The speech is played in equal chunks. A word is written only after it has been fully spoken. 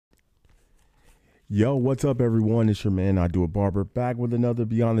Yo, what's up, everyone? It's your man, I Do It Barber, back with another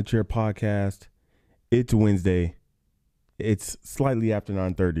Beyond the Chair podcast. It's Wednesday. It's slightly after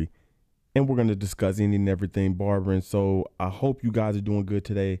 9:30, and we're going to discuss any and everything barbering. So I hope you guys are doing good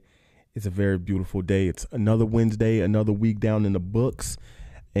today. It's a very beautiful day. It's another Wednesday, another week down in the books,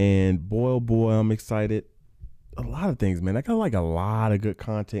 and boy, oh boy, I'm excited. A lot of things, man. I got like a lot of good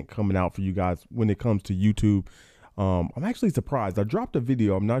content coming out for you guys when it comes to YouTube. I'm actually surprised. I dropped a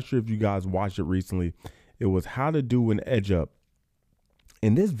video. I'm not sure if you guys watched it recently. It was how to do an edge up.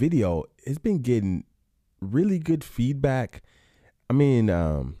 And this video, it's been getting really good feedback. I mean,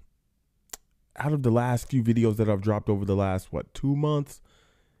 out of the last few videos that I've dropped over the last, 2 months,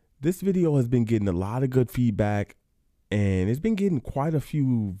 this video has been getting a lot of good feedback, and it's been getting quite a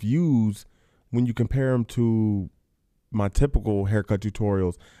few views when you compare them to my typical haircut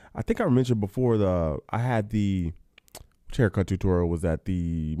tutorials. I think I mentioned before I had the haircut tutorial was at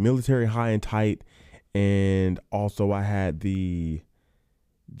the military high and tight, and also I had the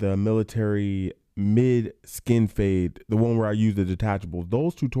military mid skin fade, the one where I use the detachables.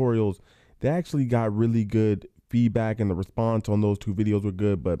 Those tutorials, they actually got really good feedback, and the response on those two videos were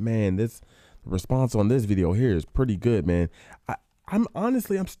good. But man, the response on this video here is pretty good, man.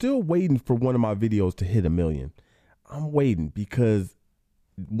 I'm still waiting for one of my videos to hit 1 million. I'm waiting because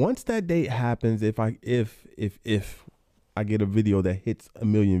once that date happens, if I get a video that hits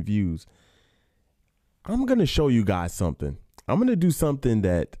 1 million views, I'm going to show you guys something. I'm going to do something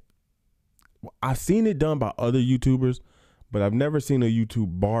that I've seen it done by other YouTubers, but I've never seen a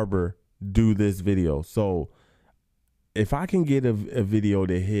YouTube barber do this video. So if I can get a video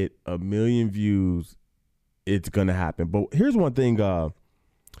to hit 1 million views, it's going to happen. But here's one thing.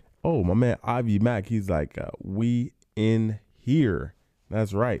 My man, Ivy Mac, he's like, we in here.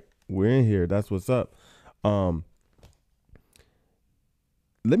 That's right. We're in here. That's what's up.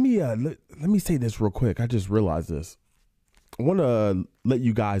 Let me say this real quick. I just realized this. I want to let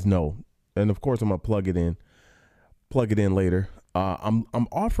you guys know, and of course I'm gonna plug it in later. I'm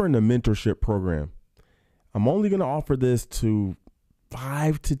offering a mentorship program. I'm only gonna offer this to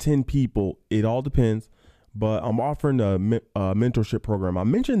 5 to 10 people. It all depends, but I'm offering a mentorship program. I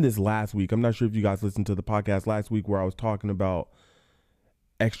mentioned this last week. I'm not sure if you guys listened to the podcast last week where I was talking about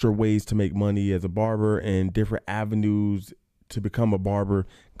extra ways to make money as a barber and different avenues to become a barber.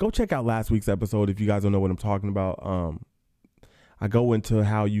 Go check out last week's episode if you guys don't know what I'm talking about. I go into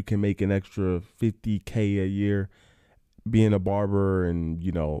how you can make an extra $50K a year being a barber, and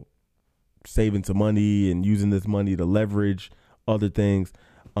saving some money and using this money to leverage other things.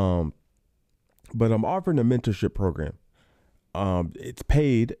 But I'm offering a mentorship program. It's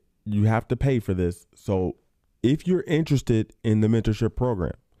paid. You have to pay for this. So if you're interested in the mentorship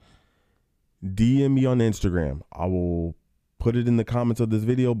program, DM me on Instagram. I will put it in the comments of this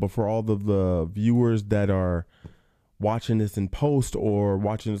video, but for all of the viewers that are watching this in post or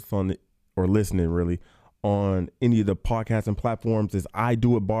watching this or listening really on any of the podcasts and platforms, is I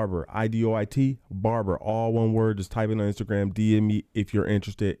Do It Barber, IDOIT Barber, all one word. Just type it on Instagram, DM me if you're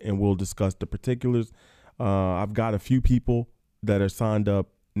interested, and we'll discuss the particulars. I've got a few people that are signed up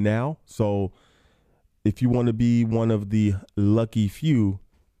now, so if you want to be one of the lucky few,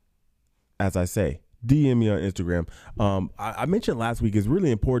 as I say, DM me on Instagram. I mentioned last week, it's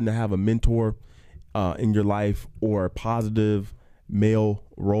really important to have a mentor in your life, or a positive male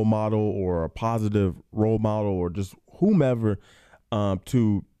role model, or a positive role model, or just whomever,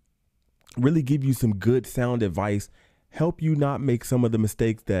 to really give you some good sound advice, help you not make some of the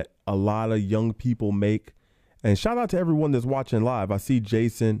mistakes that a lot of young people make. And shout out to everyone that's watching live. I see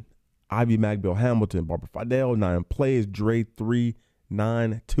Jason, Ivy Mac, Bill Hamilton, Barbara Fidel, 9 Plays, Dre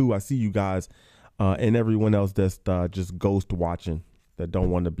 392. I see you guys. And everyone else that's just ghost watching, that don't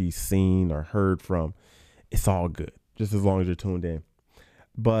want to be seen or heard from. It's all good, just as long as you're tuned in.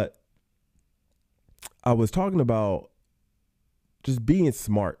 But I was talking about just being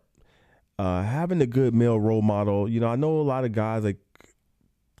smart, having a good male role model. I know a lot of guys, like,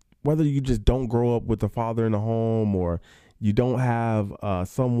 whether you just don't grow up with a father in the home, or you don't have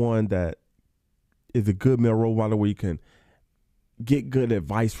someone that is a good male role model where you can get good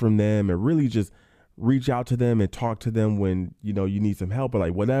advice from them and really just reach out to them and talk to them when you need some help or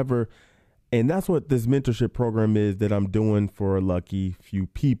like whatever. And that's what this mentorship program is that I'm doing for a lucky few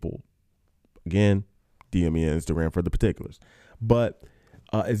people. Again, DM me on Instagram for the particulars. But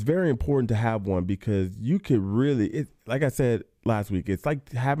it's very important to have one, because you could really, like I said last week, it's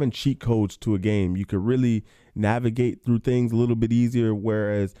like having cheat codes to a game. You could really navigate through things a little bit easier,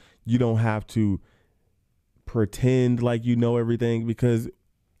 whereas you don't have to pretend like you know everything. Because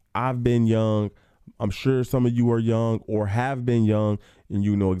I've been young, I'm sure some of you are young or have been young, and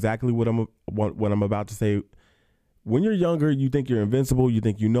you know exactly what I'm about to say. When you're younger, you think you're invincible. You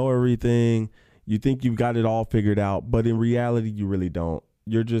think you know everything. You think you've got it all figured out. But in reality, you really don't.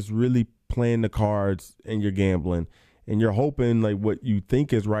 You're just really playing the cards and you're gambling. And you're hoping like what you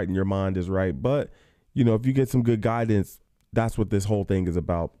think is right in your mind is right. But, you know, if you get some good guidance, that's what this whole thing is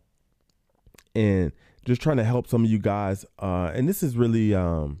about. And just trying to help some of you guys. And this is really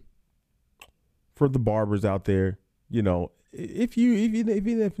for the barbers out there. You know, even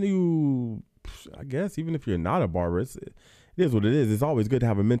if you, I guess, even if you're not a barber, it is what it is. It's always good to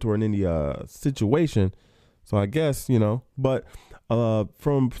have a mentor in any situation. So I guess, you know, but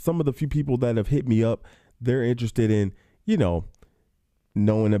from some of the few people that have hit me up, they're interested in, you know,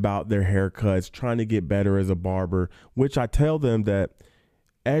 knowing about their haircuts, trying to get better as a barber, which I tell them that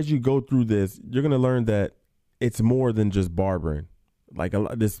as you go through this, you're going to learn that it's more than just barbering. Like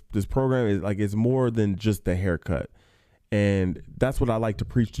this program is like, it's more than just the haircut. And that's what I like to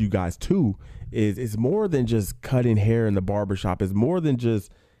preach to you guys too, is it's more than just cutting hair in the barbershop. It's more than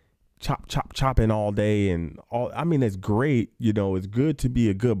just chopping all day and all. I mean, it's great. You know, it's good to be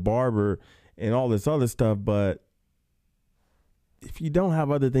a good barber and all this other stuff. But if you don't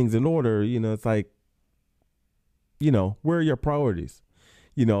have other things in order, you know, it's like, you know, where are your priorities?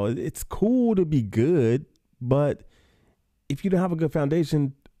 You know, it's cool to be good, but if you don't have a good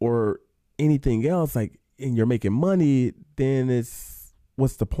foundation or anything else, like, and you're making money, then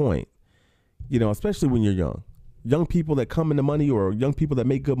what's the point? You know, especially when you're young. Young people that come into money or young people that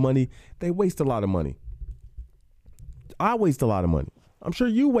make good money, they waste a lot of money. I waste a lot of money. I'm sure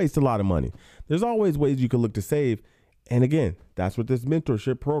you waste a lot of money. There's always ways you can look to save. And again, that's what this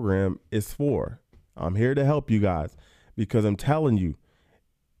mentorship program is for. I'm here to help you guys because I'm telling you,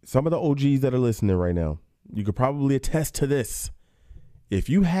 some of the OGs that are listening right now, you could probably attest to this. If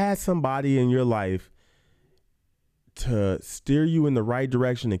you had somebody in your life to steer you in the right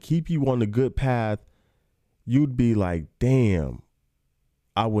direction and keep you on the good path, you'd be like, damn,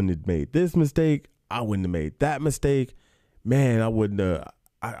 I wouldn't have made this mistake. I wouldn't have made that mistake. Man, I wouldn't have,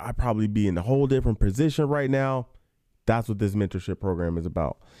 I'd probably be in a whole different position right now. That's what this mentorship program is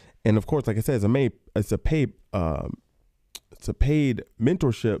about. And of course, like I said, it's a paid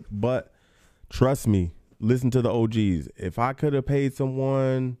mentorship, but trust me, listen to the OGs. If I could have paid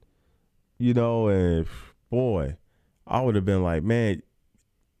someone, you know, and boy, I would have been like, man,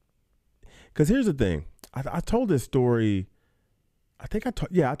 because here's the thing. I told this story. I think I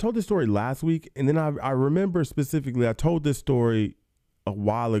told this story last week. And then I remember specifically, I told this story a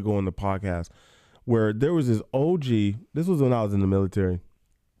while ago on the podcast where there was this OG. This was when I was in the military.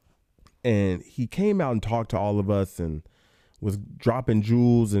 And he came out and talked to all of us and was dropping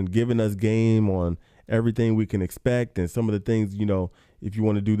jewels and giving us game on everything we can expect. And some of the things, you know, if you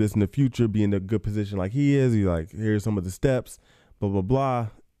want to do this in the future, be in a good position like he is, you like, here's some of the steps, blah, blah, blah.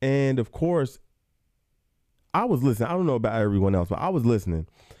 And of course, I was listening. I don't know about everyone else, but I was listening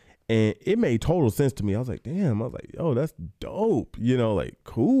and it made total sense to me. I was like, damn, I was like, yo, that's dope. You know, like,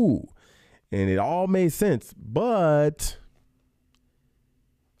 cool. And it all made sense. But,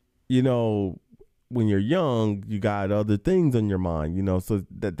 you know, when you're young, you got other things on your mind, you know, so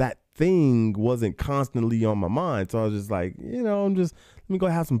that thing wasn't constantly on my mind. So I was just like, you know, let me go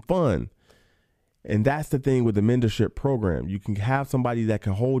have some fun. And that's the thing with the mentorship program. You can have somebody that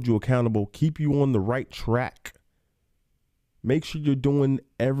can hold you accountable, keep you on the right track. Make sure you're doing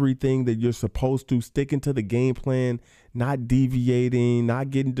everything that you're supposed to, sticking to the game plan, not deviating, not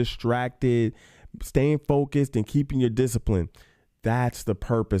getting distracted, staying focused and keeping your discipline. That's the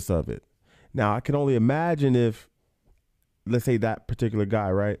purpose of it. Now, I can only imagine if, let's say that particular guy,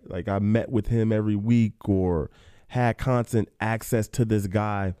 right? Like I met with him every week or had constant access to this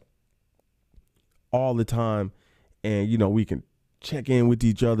guy all the time. And, you know, we can check in with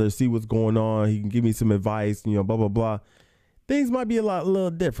each other, see what's going on. He can give me some advice, you know, blah, blah, blah. Things might be a little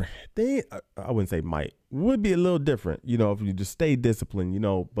different. I wouldn't say would be a little different, you know, if you just stay disciplined, you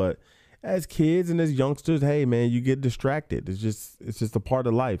know, but as kids and as youngsters, hey man, you get distracted. It's just a part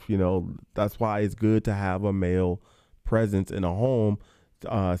of life, you know. That's why it's good to have a male presence in a home,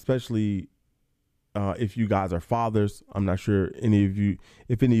 especially if you guys are fathers. I'm not sure if any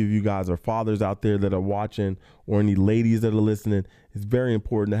of you guys are fathers out there that are watching, or any ladies that are listening. It's very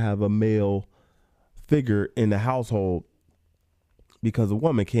important to have a male figure in the household because a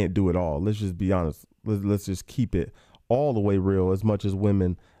woman can't do it all. Let's just be honest. Let's just keep it all the way real. As much as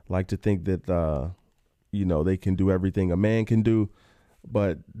women like to think that, you know, they can do everything a man can do,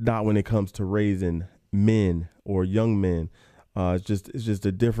 but not when it comes to raising men or young men. It's just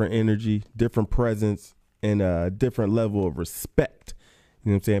a different energy, different presence, and a different level of respect.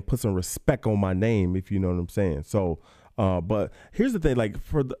 You know what I'm saying? Put some respect on my name, if you know what I'm saying. So, but here's the thing, like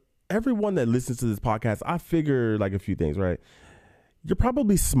for everyone that listens to this podcast, I figure like a few things, right? You're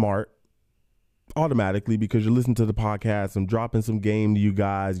probably smart automatically because you listen to the podcast. I'm dropping some game to you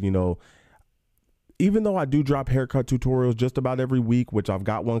guys, you know. Even though I do drop haircut tutorials just about every week, which I've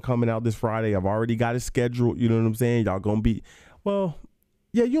got one coming out this Friday. I've already got it scheduled. You know what I'm saying? Y'all gonna be, well,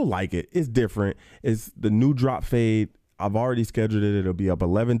 yeah, you'll like it. It's different. It's the new drop fade. I've already scheduled it. It'll be up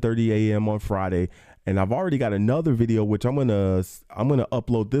 11:30 a.m. on Friday. And I've already got another video, which I'm gonna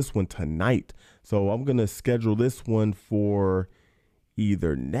upload this one tonight. So I'm gonna schedule this one for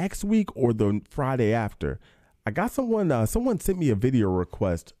either next week or the Friday after. I got someone sent me a video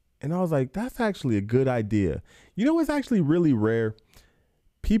request. And I was like, that's actually a good idea. You know, it's actually really rare.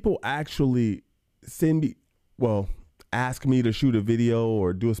 People actually ask me to shoot a video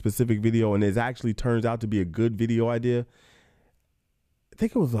or do a specific video, and it actually turns out to be a good video idea. I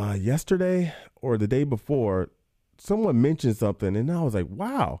think it was yesterday or the day before, someone mentioned something, and I was like,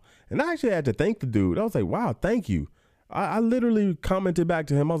 wow. And I actually had to thank the dude. I was like, wow, thank you. I literally commented back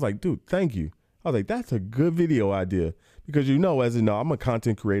to him. I was like, dude, thank you. I was like, that's a good video idea. Because as you know, I'm a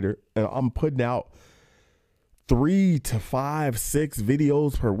content creator and I'm putting out 3 to 5, 6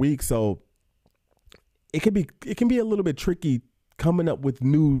 videos per week. So it can be a little bit tricky coming up with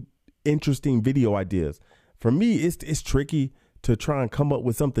new interesting video ideas. For me, it's tricky to try and come up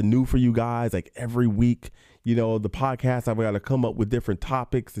with something new for you guys like every week. You know, the podcast, I've got to come up with different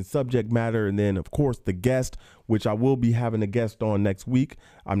topics and subject matter. And then, of course, the guest, which I will be having a guest on next week.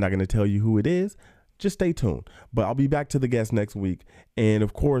 I'm not going to tell you who it is. Just stay tuned. But I'll be back to the guest next week. And,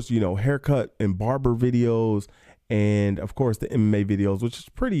 of course, you know, haircut and barber videos. And, of course, the MMA videos, which is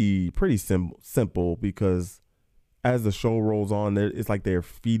pretty simple because as the show rolls on, it's like they're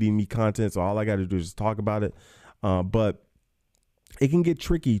feeding me content. So all I got to do is just talk about it. But it can get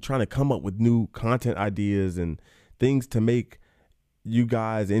tricky trying to come up with new content ideas and things to make you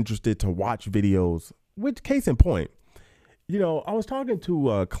guys interested to watch videos. Which, case in point, you know, I was talking to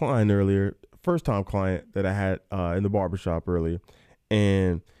a client earlier, first time client that I had in the barbershop earlier.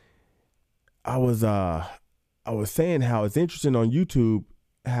 And I was saying how it's interesting on YouTube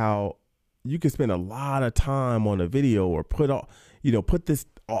how you can spend a lot of time on a video or put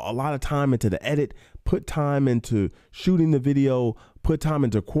a lot of time into the edit, put time into shooting the video, put time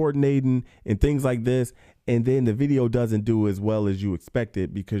into coordinating and things like this. And then the video doesn't do as well as you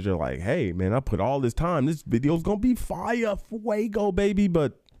expected because you're like, hey, man, I put all this time. This video's going to be fire, fuego, baby.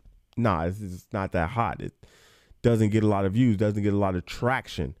 But nah, it's not that hot. It doesn't get a lot of views, doesn't get a lot of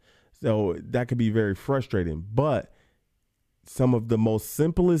traction. So that could be very frustrating. But some of the most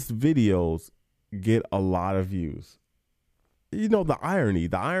simplest videos get a lot of views. You know, the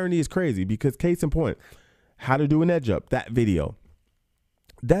irony is crazy because case in point, how to do an edge up, that video,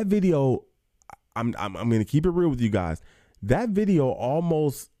 I'm going to keep it real with you guys. That video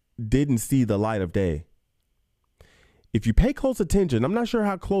almost didn't see the light of day. If you pay close attention, I'm not sure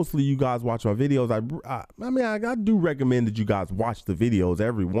how closely you guys watch my videos. I do recommend that you guys watch the videos,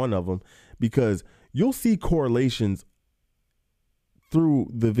 every one of them, because you'll see correlations through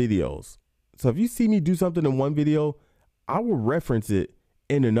the videos. So if you see me do something in one video, I will reference it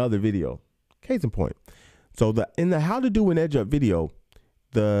in another video. Case in point. So in the how to do an edge up video,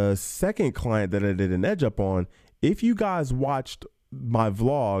 the second client that I did an edge up on, if you guys watched my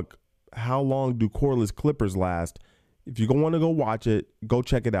vlog, how long do cordless clippers last? If you want to go watch it, go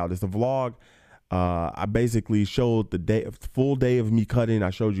check it out. It's a vlog. I basically showed the full day of me cutting.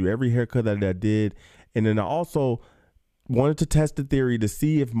 I showed you every haircut that I did. And then I also wanted to test the theory to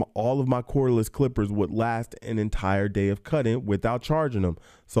see if all of my cordless clippers would last an entire day of cutting without charging them.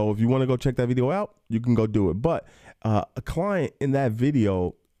 So if you want to go check that video out, you can go do it. But a client in that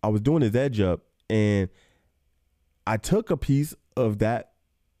video, I was doing his edge up and I took a piece of that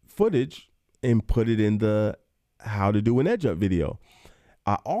footage and put it in the how to do an edge up video.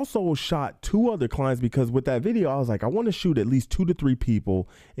 I also shot 2 other clients because with that video, I was like, I want to shoot at least 2 to 3 people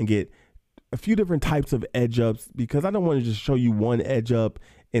and get a few different types of edge ups because I don't want to just show you one edge up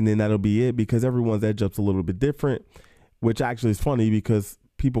and then that'll be it because everyone's edge up's a little bit different, which actually is funny because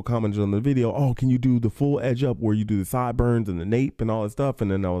people commented on the video, oh, can you do the full edge up where you do the sideburns and the nape and all that stuff? And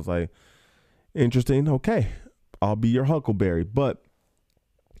then I was like, interesting. Okay, I'll be your Huckleberry. But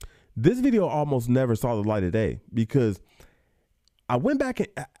this video almost never saw the light of day because I went back and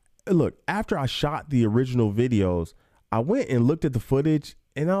look, after I shot the original videos, I went and looked at the footage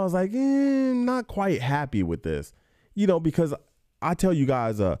and I was like, not quite happy with this, you know, because I tell you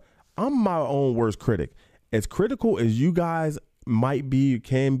guys, I'm my own worst critic. As critical as you guys might be,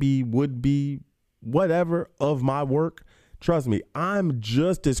 can be, would be, whatever of my work, Trust me, I'm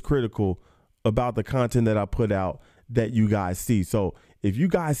just as critical about the content that I put out that you guys see. So if you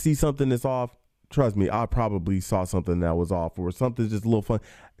guys see something that's off, trust me, I probably saw something that was off, or something just a little fun.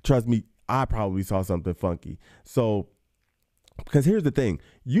 Trust me, I probably saw something funky. So, because here's the thing,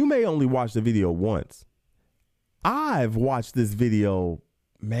 you may only watch the video once. I've watched this video,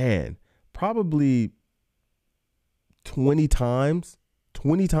 man, probably 20 times,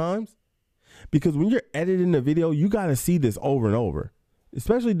 because when you're editing a video, you got to see this over and over,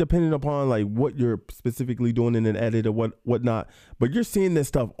 especially depending upon like what you're specifically doing in an edit or whatnot. But you're seeing this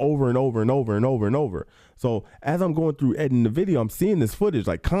stuff over and over and over and over and over. So as I'm going through editing the video, I'm seeing this footage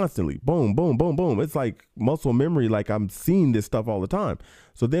like constantly, boom, boom, boom, boom. It's like muscle memory. Like I'm seeing this stuff all the time.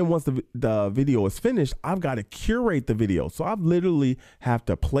 So then once the video is finished, I've got to curate the video. So I've literally have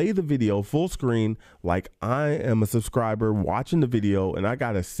to play the video full screen like I am a subscriber watching the video, and I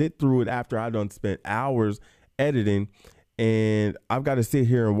got to sit through it after I done spent hours editing. And I've got to sit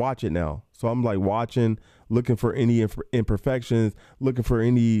here and watch it now. So I'm like watching, looking for any imperfections, looking for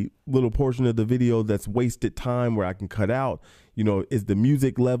any little portion of the video that's wasted time where I can cut out. You know, is the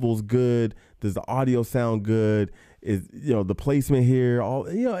music levels good? Does the audio sound good? Is, you know, the placement here, all,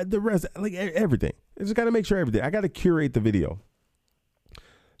 you know, the rest, like everything. I just got to make sure everything. I got to curate the video.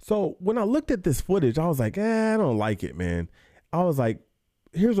 So when I looked at this footage, I was like, I don't like it, man. I was like,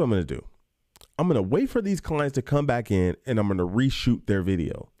 here's what I'm going to do. I'm going to wait for these clients to come back in, and I'm going to reshoot their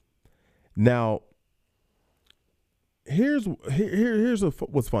video. Now, here's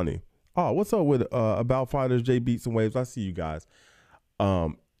what's funny. Oh, what's up with About Fighters, J Beats and Waves? I see you guys.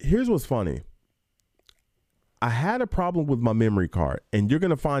 Here's what's funny. I had a problem with my memory card, and you're going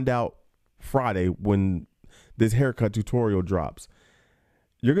to find out Friday when this haircut tutorial drops.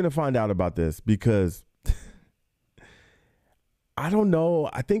 You're going to find out about this because I know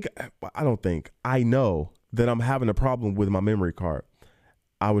that I'm having a problem with my memory card.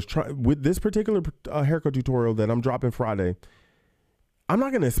 I was trying with this particular haircut tutorial that I'm dropping Friday. I'm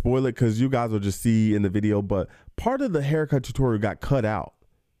not going to spoil it because you guys will just see in the video, but part of the haircut tutorial got cut out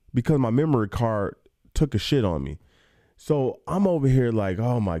because my memory card took a shit on me. So I'm over here like,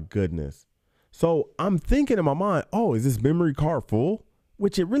 oh my goodness. So I'm thinking in my mind, oh, is this memory card full?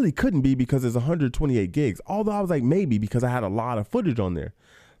 Which it really couldn't be because it's 128 gigs. Although I was like, maybe, because I had a lot of footage on there.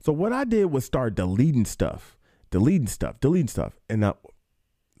 So what I did was start deleting stuff. And I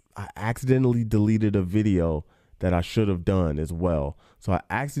accidentally deleted a video that I should have done as well. So I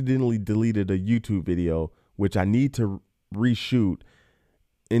accidentally deleted a YouTube video, which I need to reshoot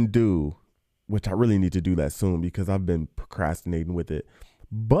and do, which I really need to do that soon because I've been procrastinating with it.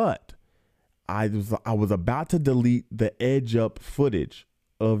 But I was about to delete the edge up footage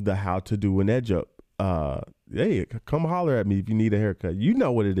of the how to do an edge up. Hey, come holler at me if you need a haircut. You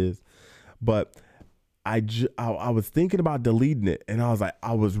know what it is. But I was thinking about deleting it, and I was like,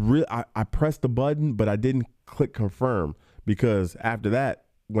 I pressed the button, but I didn't click confirm, because after that,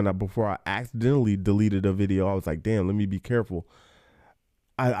 before I accidentally deleted a video, I was like, damn, let me be careful.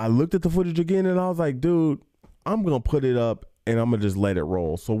 I looked at the footage again, and I was like, dude, I'm gonna put it up and I'm gonna just let it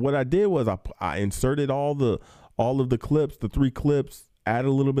roll. So what I did was I inserted all of the clips, the 3 clips, added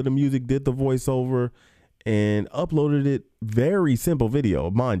a little bit of music, did the voiceover, and uploaded it. Very simple video,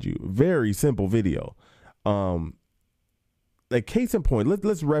 mind you, very simple video. Like case in point,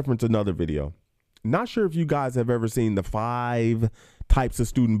 let's reference another video. Not sure if you guys have ever seen the 5 types of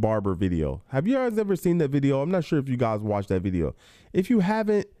student barber video. Have you guys ever seen that video? I'm not sure if you guys watched that video. If you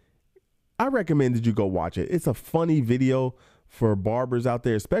haven't, I recommend that you go watch it. It's a funny video for barbers out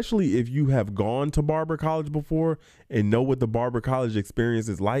there, especially if you have gone to barber college before and know what the barber college experience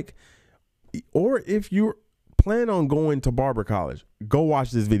is like. Or if you plan on going to barber college, go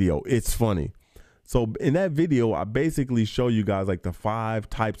watch this video. It's funny. So in that video, I basically show you guys like the 5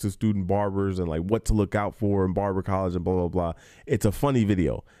 types of student barbers and like what to look out for in barber college and blah, blah, blah. It's a funny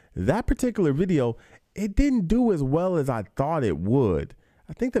video. That particular video, it didn't do as well as I thought it would.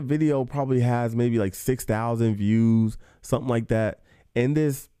 I think the video probably has maybe like 6,000 views, something like that. And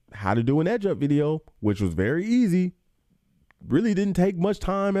this how to do an edge up video, which was very easy, really didn't take much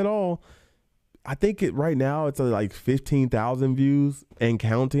time at all. I think right now it's like 15,000 views and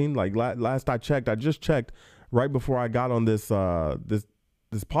counting. Like last I checked, I just checked right before I got on this this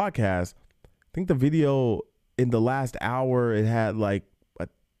podcast. I think the video in the last hour, it had like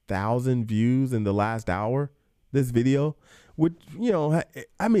 1,000 views in the last hour. This video, which, you know,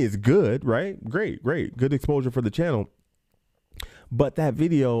 I mean, it's good, right? Great, good exposure for the channel. But that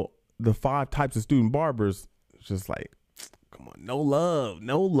video, the 5 types of student barbers, it's just like, come on, no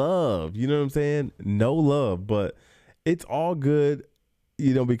love. You know what I'm saying? No love, but it's all good,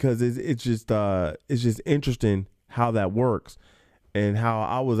 you know, because it's just interesting how that works and how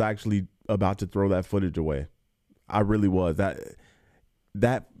I was actually about to throw that footage away. I really was.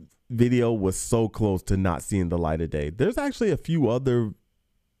 That video was so close to not seeing the light of day. There's actually a few other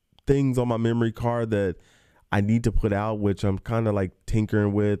things on my memory card that I need to put out, which I'm kind of like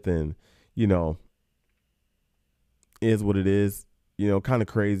tinkering with, and is what it is, kind of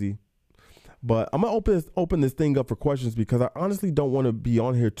crazy. But I'm gonna open this thing up for questions because I honestly don't want to be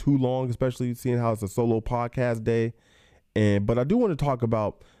on here too long, especially seeing how it's a solo podcast day. But I do want to talk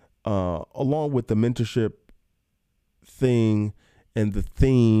about, along with the mentorship thing and the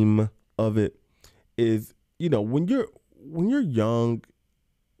theme of it, is when you're young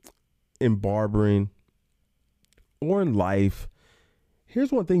in barbering or in life,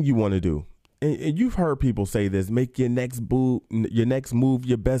 here's one thing you want to do, and you've heard people say this: make your next move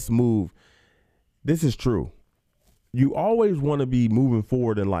your best move. This is true. You always want to be moving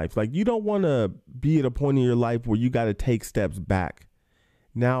forward in life. Like, you don't want to be at a point in your life where you got to take steps back.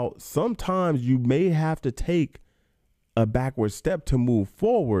 Now, sometimes you may have to take a backward step to move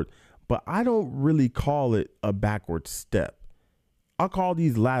forward, but I don't really call it a backward step. I call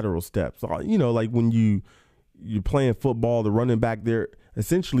these lateral steps. Like when you're playing football, the running back, they're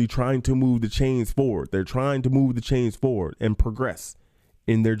essentially trying to move the chains forward. They're trying to move the chains forward and progress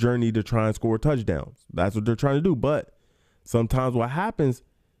in their journey to try and score touchdowns. That's what they're trying to do. But sometimes what happens,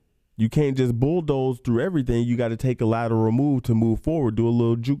 you can't just bulldoze through everything. You got to take a lateral move to move forward, do a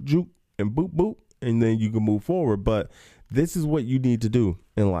little juke and boop boop, and then you can move forward. But this is what you need to do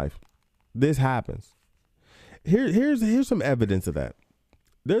in life. This happens. Here's some evidence of that.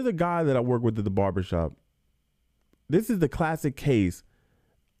 There's a guy that I work with at the barbershop. This is the classic case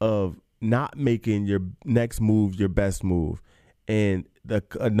of not making your next move your best move. And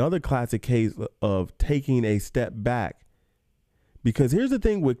another classic case of taking a step back. Because here's the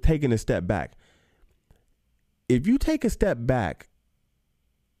thing with taking a step back. If you take a step back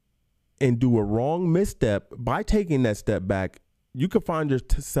and do a wrong misstep, by taking that step back, you could find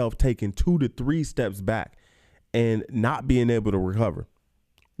yourself taking 2 to 3 steps back and not being able to recover.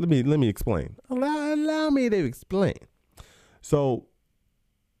 Let me explain. Allow me to explain. So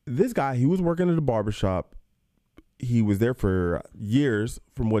this guy, he was working at a barbershop. He was there for years,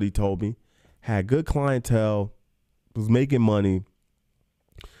 from what he told me, had good clientele, was making money,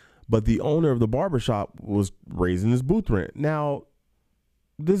 but the owner of the barbershop was raising his booth rent. Now,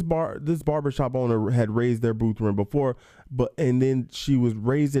 this barbershop owner had raised their booth rent before, and then she was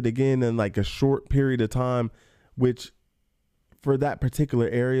raised it again in like a short period of time, which for that particular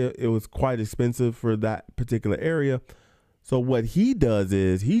area, it was quite expensive for that particular area. So what he does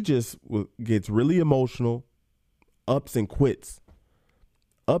is he just gets really emotional, ups and quits.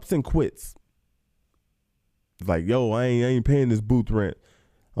 It's like, yo, I ain't paying this booth rent.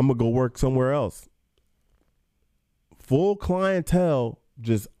 I'm gonna go work somewhere else. Full clientele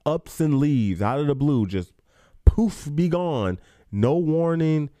just ups and leaves out of the blue, just poof, be gone. No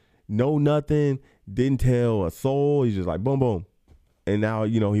warning, no nothing. Didn't tell a soul. He's just like boom, boom. And now,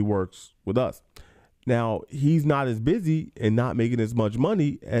 he works with us. Now, he's not as busy and not making as much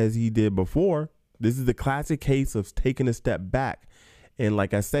money as he did before. This is the classic case of taking a step back. And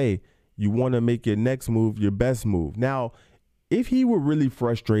like I say, you want to make your next move your best move. Now, if he were really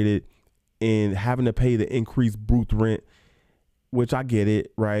frustrated in having to pay the increased booth rent, which I get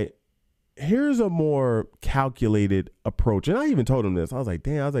it, right? Here's a more calculated approach. And I even told him this. I was like,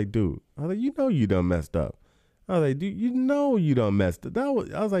 damn, dude. I was like, you done messed up. I was like, dude, you done messed up. I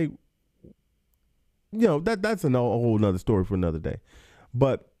was like, that's a whole nother story for another day.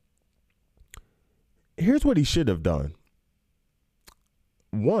 But here's what he should have done.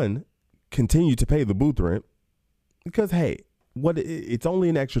 One, continue to pay the booth rent, because, hey, it's only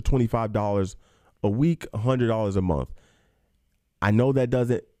an extra $25 a week, $100 a month. I know that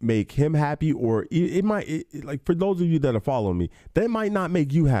doesn't make him happy, or it might, like for those of you that are following me, that might not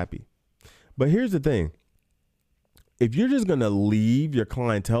make you happy. But here's the thing. If you're just going to leave your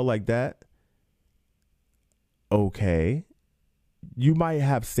clientele like that, okay, you might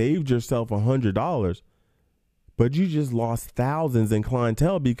have saved yourself $100, but you just lost thousands in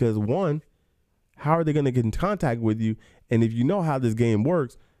clientele because, one, how are they going to get in contact with you? And if you know how this game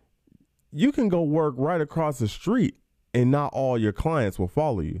works, you can go work right across the street and not all your clients will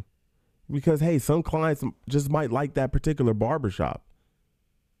follow you because, hey, some clients just might like that particular barbershop.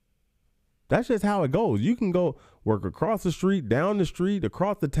 That's just how it goes. You can go work across the street, down the street,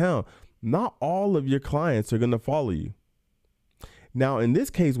 across the town. Not all of your clients are going to follow you. Now, in this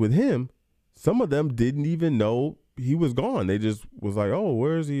case with him, some of them didn't even know he was gone. They just was like, oh,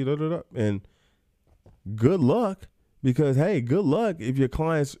 where is he? Da, da, da. And good luck, Because, hey, good luck if your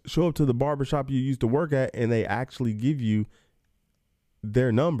clients show up to the barbershop you used to work at and they actually give you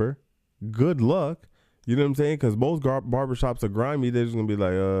their number. Good luck. You know what I'm saying? Because most barbershops are grimy. They're just going to be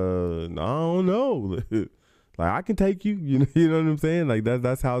like, I don't know. Like, I can take you. You know what I'm saying? Like,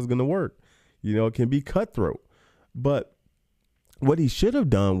 that's how it's going to work. It can be cutthroat. But what he should have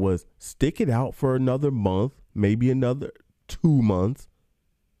done was stick it out for another month, maybe another 2 months.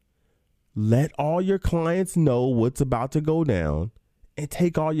 Let all your clients know what's about to go down and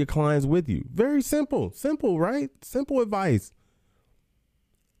take all your clients with you. Very simple. Simple, right? Simple advice.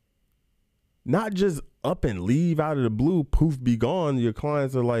 Not just up and leave out of the blue, poof, be gone. Your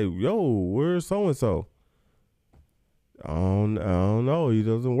clients are like, yo, where's so-and-so? I don't know. He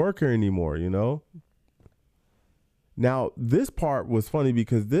doesn't work here anymore, Now, this part was funny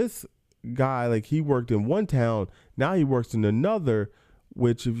because this guy, like, he worked in one town. Now he works in another,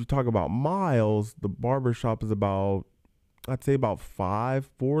 which if you talk about miles, the barbershop is about, I'd say about 4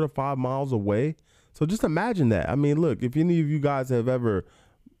 to 5 miles away. So just imagine that. I mean, look, if any of you guys have ever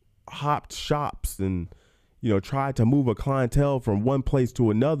hopped shops and, tried to move a clientele from one place to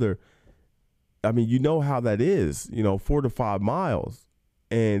another, I mean, you know how that is, 4 to 5 miles.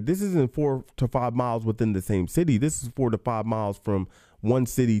 And this isn't 4 to 5 miles within the same city. This is 4 to 5 miles from one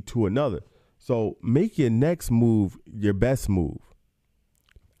city to another. So make your next move your best move.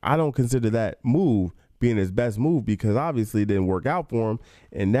 I don't consider that move being his best move because obviously it didn't work out for him.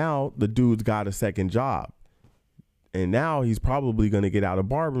 And now the dude's got a second job. And now he's probably going to get out of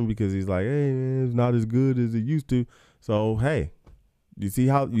barbering because he's like, hey, man, it's not as good as it used to. So, hey, you see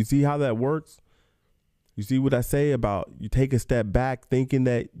how that works? You see what I say about you take a step back thinking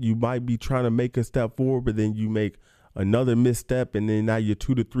that you might be trying to make a step forward, but then you make another misstep and then now you're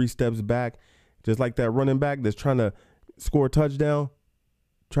 2 to 3 steps back. Just like that running back that's trying to score a touchdown,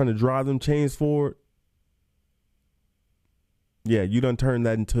 trying to drive them chains forward. Yeah, you done turn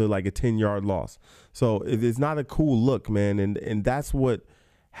that into like a 10-yard loss. So it's not a cool look, man. And that's what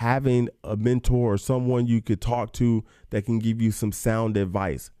having a mentor or someone you could talk to that can give you some sound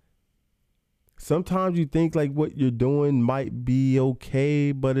advice. Sometimes you think like what you're doing might be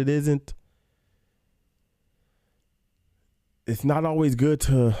okay, but it isn't. It's not always good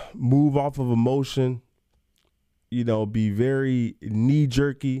to move off of emotion, be very knee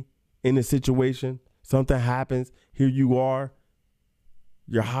jerky in a situation. Something happens. Here you are.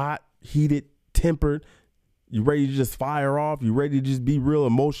 You're hot, heated, tempered. You're ready to just fire off. You're ready to just be real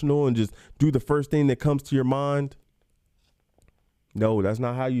emotional and just do the first thing that comes to your mind. No, that's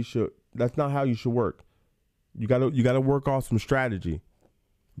not how you should. That's not how you should work. You gotta work off some strategy.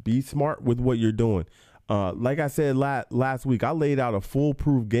 Be smart with what you're doing. Like I said last week, I laid out a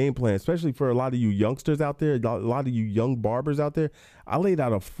foolproof game plan, especially for a lot of you youngsters out there, a lot of you young barbers out there. I laid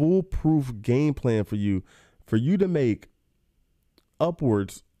out a foolproof game plan for you to make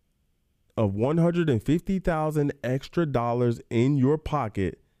upwards of $150,000 extra dollars in your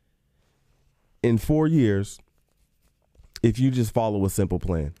pocket in 4 years if you just follow a simple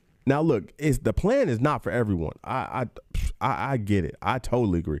plan. Now, look, the plan is not for everyone. I get it. I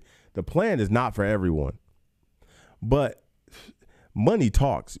totally agree. The plan is not for everyone. But money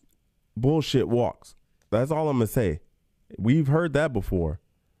talks, bullshit walks. That's all I'm going to say. We've heard that before.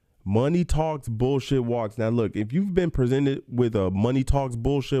 Money talks, bullshit walks. Now, look, if you've been presented with a money talks,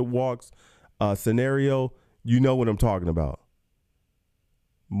 bullshit walks scenario, you know what I'm talking about.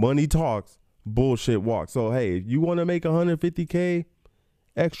 Money talks, bullshit walks. So, hey, if you want to make $150K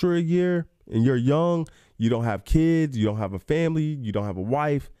extra a year and you're young, you don't have kids, you don't have a family, you don't have a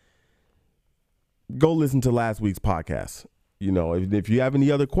wife, go listen to last week's podcast. If you have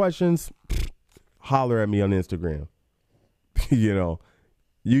any other questions, holler at me on Instagram.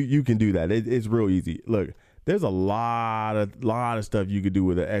 You can do that. It's real easy. Look, there's a lot of stuff you could do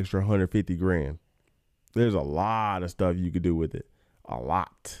with an extra 150 grand. There's a lot of stuff you could do with it. A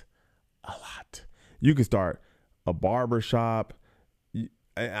lot. You could start a barber shop.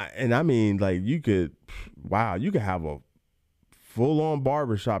 And I mean, like, you could have a full-on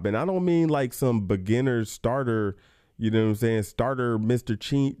barbershop. And I don't mean like some beginner starter, starter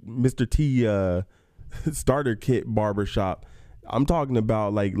Mr. T starter kit barbershop. I'm talking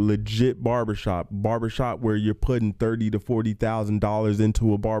about like legit barbershop where you're putting $30,000 to $40,000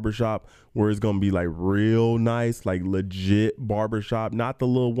 into a barbershop where it's going to be like real nice, like legit barbershop, not the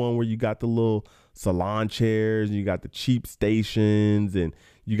little one where you got the little salon chairs, and you got the cheap stations and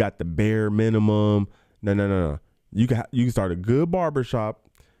you got the bare minimum. No. You can start a good barbershop.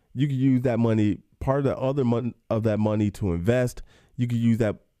 You can use that money, part of the other money of that money to invest. You could use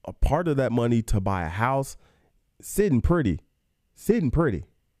that a part of that money to buy a house, sitting pretty.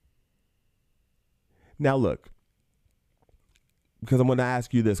 Now look, because I'm going to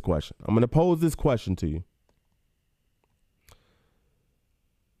ask you this question. I'm going to pose this question to you.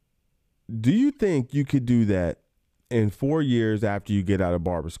 Do you think you could do that in 4 years after you get out of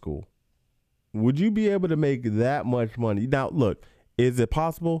barber school? Would you be able to make that much money? Now, look, is it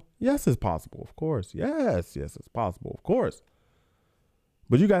possible? Yes, it's possible. Of course. Yes, it's possible. Of course.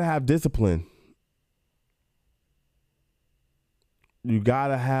 But you got to have discipline. You got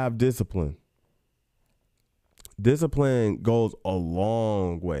to have discipline. Discipline goes a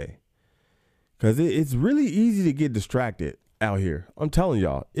long way because it's really easy to get distracted out here. I'm telling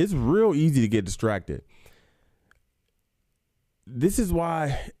y'all, it's real easy to get distracted. This is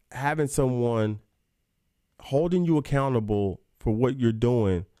why having someone holding you accountable for what you're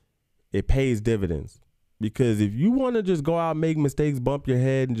doing, it pays dividends. Because if you want to just go out and make mistakes, bump your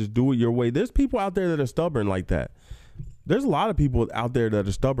head and just do it your way, there's people out there that are stubborn like that. There's a lot of people out there that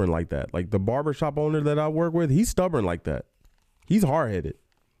are stubborn like that. Like the barbershop owner that I work with, he's stubborn like that. He's hard-headed.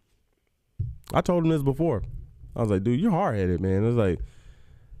 I told him this before. I was like, dude, you're hard-headed, man. It was like,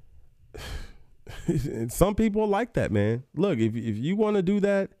 some people like that, man. Look, if you want to do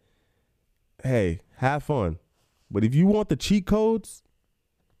that, hey, have fun. But if you want the cheat codes,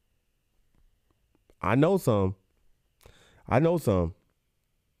 I know some. I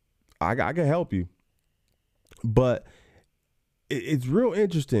can help you. But it's real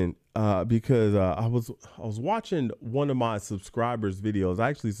interesting because I was watching one of my subscribers' videos. I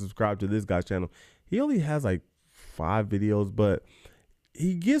actually subscribed to this guy's channel. He only has like 5 videos, but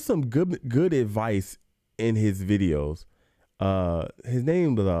he gives some good advice in his videos. His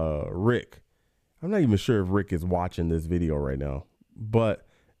name is Rick. I'm not even sure if Rick is watching this video right now, but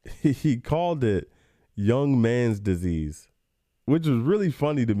he called it young man's disease, which was really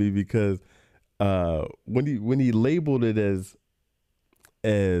funny to me because when he labeled it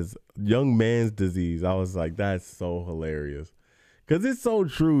as young man's disease, I was like, that's so hilarious. Cause it's so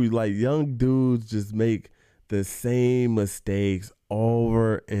true. Like young dudes just make the same mistakes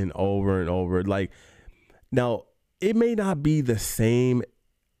over and over and over. Like now it may not be the same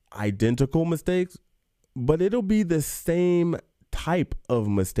identical mistakes, but it'll be the same type of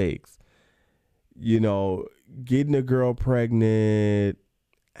mistakes. You know, getting a girl pregnant,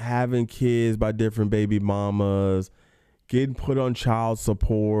 having kids by different baby mamas, getting put on child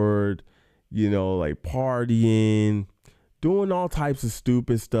support, you know, like partying, doing all types of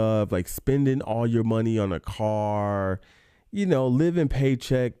stupid stuff, like spending all your money on a car, you know, living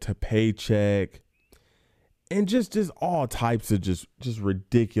paycheck to paycheck, and just all types of just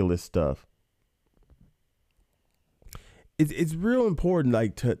ridiculous stuff. It's real important,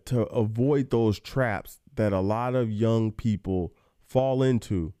 like to avoid those traps that a lot of young people fall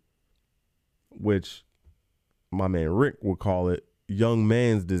into, which my man Rick would call it young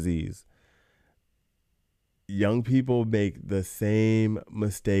man's disease. Young people make the same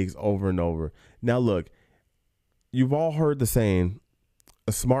mistakes over and over. Now, look, you've all heard the saying,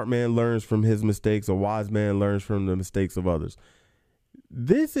 a smart man learns from his mistakes, a wise man learns from the mistakes of others.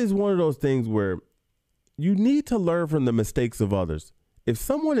 This is one of those things where you need to learn from the mistakes of others. If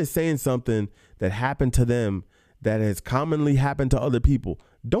someone is saying something that happened to them that has commonly happened to other people,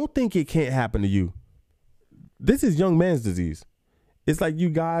 don't think it can't happen to you. This is young man's disease. It's like you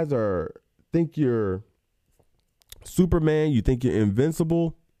guys think you're Superman, you think you're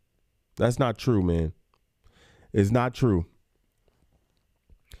invincible. That's not true, man. It's not true.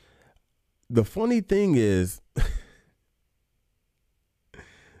 The funny thing is,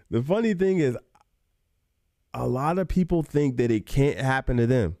 a lot of people think that it can't happen to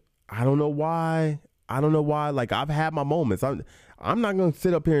them. I don't know why. Like, I've had my moments. I'm not going to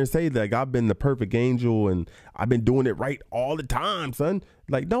sit up here and say that like, I've been the perfect angel and I've been doing it right all the time, son.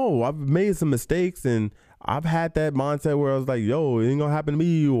 Like, no, I've made some mistakes and I've had that mindset where I was like, yo, it ain't going to happen to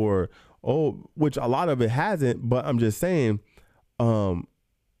me, or, oh, which a lot of it hasn't. But I'm just saying, being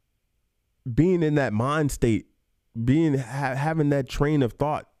in that mind state, having that train of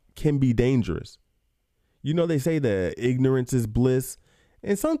thought can be dangerous. You know, they say that ignorance is bliss,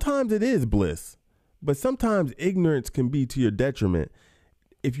 and sometimes it is bliss, but sometimes ignorance can be to your detriment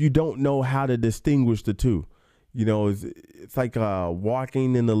if you don't know how to distinguish the two. You know, it's like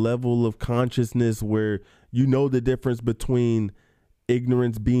walking in a level of consciousness where you know the difference between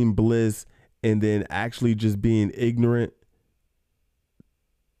ignorance being bliss and then actually just being ignorant.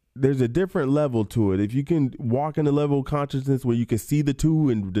 There's a different level to it. If you can walk in a level of consciousness where you can see the two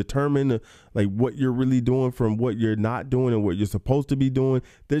and determine like what you're really doing from what you're not doing and what you're supposed to be doing,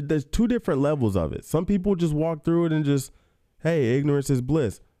 there's 2 different levels of it. Some people just walk through it and just, hey, ignorance is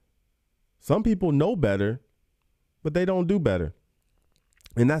bliss. Some people know better, but they don't do better.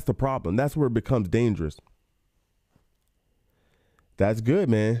 And that's the problem. That's where it becomes dangerous. That's good,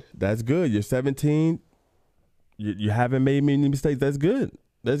 man. That's good. You're 17. You haven't made many mistakes. That's good.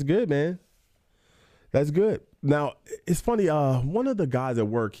 That's good, man. That's good. Now, it's funny. One of the guys at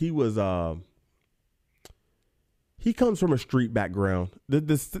work, he comes from a street background.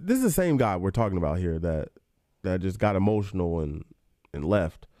 This is the same guy we're talking about here that just got emotional and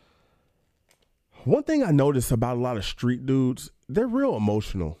left. One thing I noticed about a lot of street dudes, they're real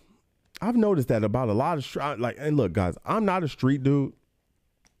emotional. I've noticed that about a lot of and look, guys, I'm not a street dude.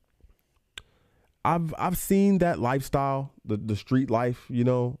 I've seen that lifestyle, the street life, you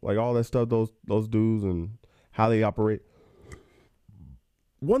know, like all that stuff, those dudes and how they operate.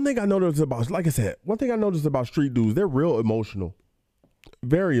 One thing I noticed about, like I said, one thing I noticed about street dudes, they're real emotional,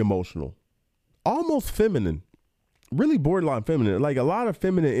 very emotional, almost feminine, really borderline feminine, like a lot of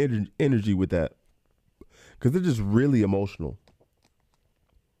feminine energy with that, because they're just really emotional.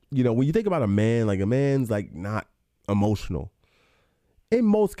 You know, when you think about a man, like a man's like not emotional. In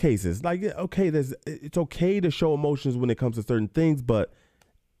most cases, like, okay, it's okay to show emotions when it comes to certain things, but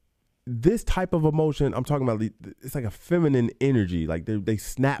this type of emotion, I'm talking about, it's like a feminine energy. Like they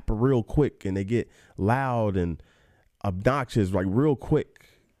snap real quick and they get loud and obnoxious, like real quick.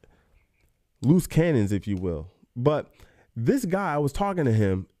 Loose cannons, if you will. But this guy, I was talking to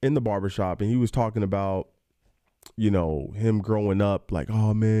him in the barbershop and he was talking about, you know, him growing up, like,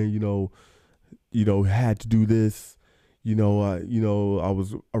 oh man, you know, had to do this. I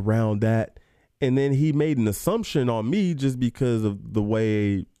was around that. And then he made an assumption on me just because of the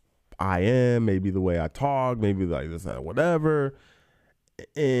way I am, maybe the way I talk, maybe like this, whatever.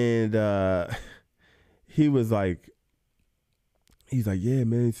 And he's like, yeah,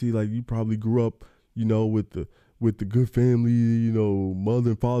 man, see, like you probably grew up, you know, with the good family, you know,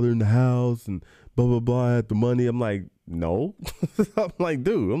 mother and father in the house and blah, blah, blah, had the money. I'm like, no. I'm like,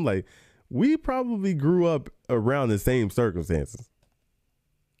 dude, we probably grew up around the same circumstances.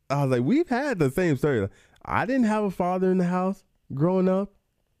 I was like, we've had the same story. I didn't have a father in the house growing up.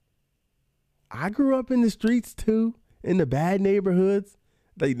 I grew up in the streets too, in the bad neighborhoods.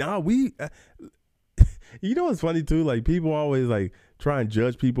 Like, you know what's funny too? Like, people always like try and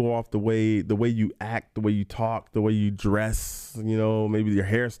judge people off the way you act, the way you talk, the way you dress, you know, maybe your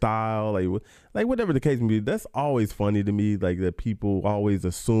hairstyle, like whatever the case may be. That's always funny to me, like that people always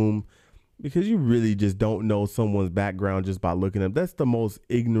assume, because you really just don't know someone's background just by looking at them. That's the most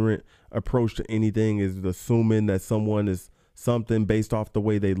ignorant approach to anything, is assuming that someone is something based off the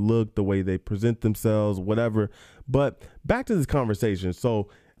way they look, the way they present themselves, whatever. But back to this conversation. So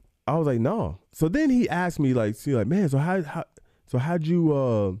I was like, no. So then he asked me, like, man, how'd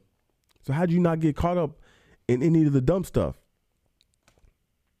you not get caught up in any of the dumb stuff?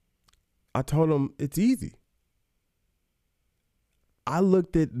 I told him it's easy. I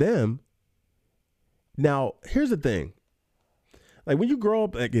looked at them. Now, here's the thing. Like, when you grow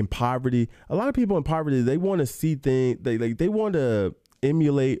up like in poverty, a lot of people in poverty, they want to see things, they want to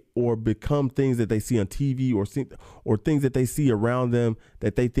emulate or become things that they see on TV or things that they see around them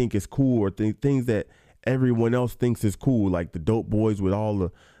that they think is cool, or things that everyone else thinks is cool, like the dope boys with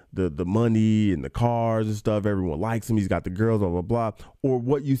all the money and the cars and stuff. Everyone likes him. He's got the girls, blah, blah, blah. Or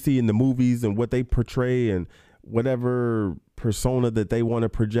what you see in the movies and what they portray and whatever persona that they want to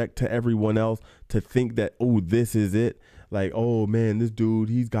project to everyone else to think that, oh, this is it. Like, oh man, this dude,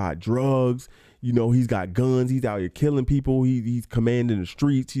 he's got drugs, you know, he's got guns, he's out here killing people, he's commanding the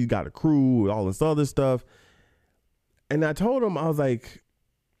streets, he's got a crew, all this other stuff. And I told him, I was like,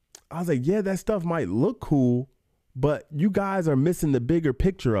 yeah, that stuff might look cool, but you guys are missing the bigger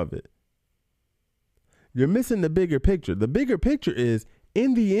picture of it. You're missing the bigger picture. The bigger picture is,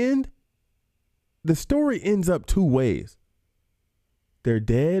 in the end, the story ends up two ways. They're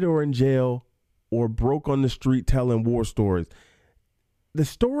dead or in jail or broke on the street telling war stories. The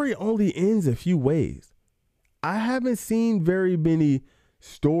story only ends a few ways. I haven't seen very many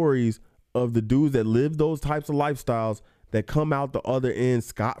stories of the dudes that live those types of lifestyles that come out the other end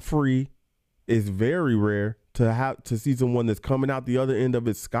scot-free. It's very rare to see someone that's coming out the other end of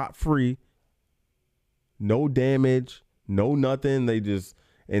it scot-free. No damage, no nothing.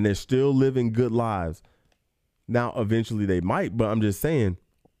 They're still living good lives. Now, eventually they might, but I'm just saying,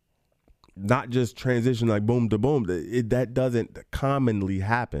 not just transition like boom to boom. That doesn't commonly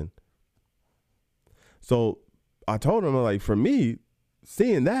happen. So I told him, like, for me,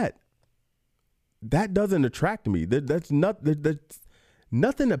 seeing that doesn't attract me. That's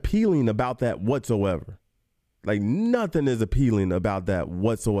nothing appealing about that whatsoever. Like, nothing is appealing about that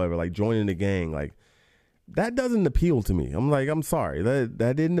whatsoever. Like joining the gang, like that doesn't appeal to me. I'm like, I'm sorry, that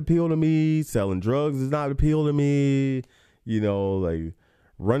didn't appeal to me. Selling drugs does not appeal to me. You know, like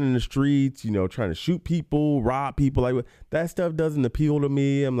running the streets, trying to shoot people, rob people. Like that stuff doesn't appeal to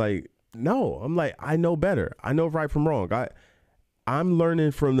me. I'm like, no, I know better. I know right from wrong. I'm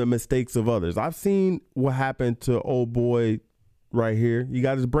learning from the mistakes of others. I've seen what happened to old boy right here. He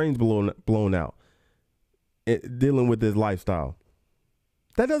got his brains blown out dealing with his lifestyle.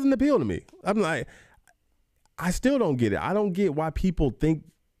 That doesn't appeal to me. I'm like, I still don't get it. I don't get why people think,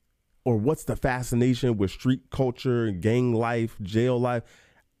 or what's the fascination with street culture, gang life, jail life.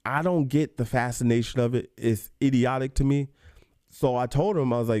 I don't get the fascination of it. It's idiotic to me. So I told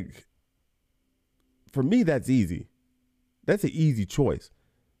him, I was like, for me, that's easy. That's an easy choice.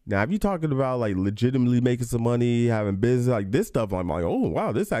 Now, if you're talking about like legitimately making some money, having business, like this stuff, I'm like, oh,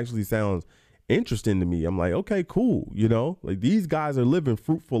 wow, this actually sounds interesting to me. I'm like, okay, cool. Like these guys are living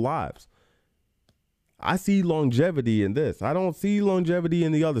fruitful lives. I see longevity in this. I don't see longevity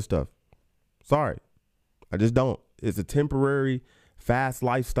in the other stuff. Sorry. I just don't. It's a temporary, fast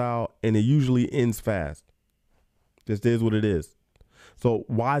lifestyle, and it usually ends fast. Just is what it is. So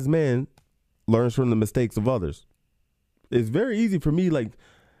wise man learns from the mistakes of others. It's very easy for me, like,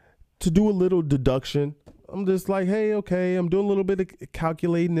 to do a little deduction. I'm just like, hey, okay, I'm doing a little bit of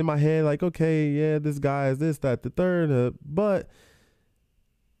calculating in my head. Like, okay, yeah, this guy is this, that, the third. But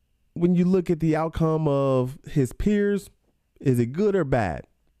when you look at the outcome of his peers, is it good or bad?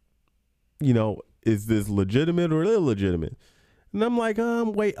 Is this legitimate or illegitimate? And I'm like,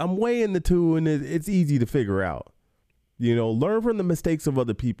 I'm weighing the two, and it's easy to figure out. Learn from the mistakes of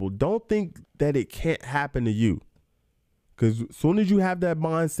other people. Don't think that it can't happen to you. Because as soon as you have that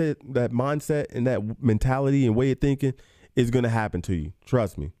mindset and that mentality and way of thinking, it's going to happen to you.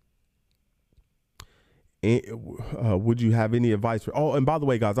 Trust me. And, would you have any advice and by the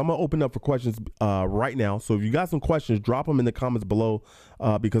way, guys, I'm going to open up for questions right now. So if you got some questions, drop them in the comments below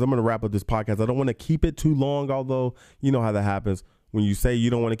because I'm going to wrap up this podcast. I don't want to keep it too long, although you know how that happens. When you say you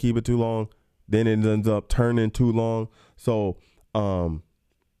don't want to keep it too long, then it ends up turning too long. So,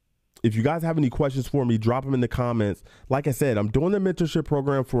 if you guys have any questions for me, drop them in the comments. Like I said, I'm doing the mentorship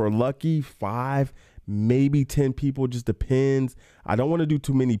program for a lucky 5, maybe 10 people. Just depends. I don't want to do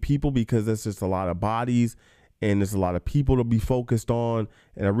too many people because that's just a lot of bodies and there's a lot of people to be focused on.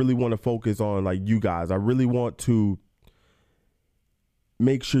 And I really want to focus on like you guys. I really want to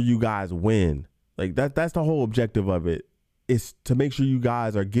make sure you guys win. Like that's the whole objective of it. Is to make sure you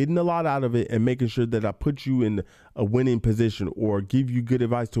guys are getting a lot out of it and making sure that I put you in a winning position or give you good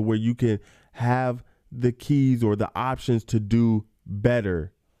advice to where you can have the keys or the options to do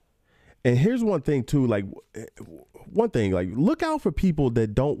better. And here's one thing too, like look out for people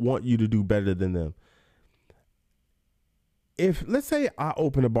that don't want you to do better than them. If let's say I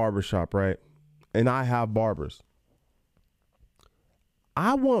open a barbershop, right? And I have barbers.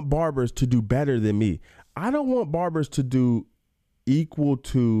 I want barbers to do better than me. I don't want barbers to do equal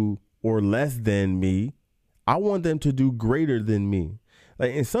to or less than me. I want them to do greater than me.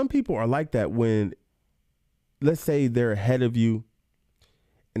 Like, and some people are like that when, let's say they're ahead of you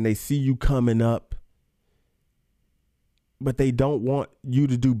and they see you coming up, but they don't want you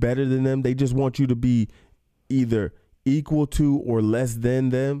to do better than them. They just want you to be either equal to or less than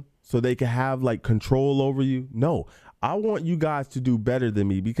them so they can have like control over you. No, I want you guys to do better than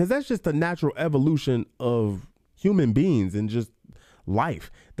me because that's just the natural evolution of human beings and just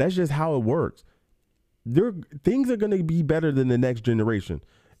life. That's just how it works. Things are going to be better than the next generation.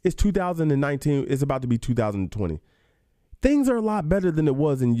 It's 2019. It's about to be 2020. Things are a lot better than it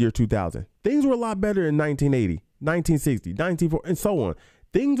was in year 2000. Things were a lot better in 1980, 1960, 1940, and so on.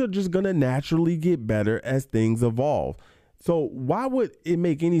 Things are just going to naturally get better as things evolve. So why would it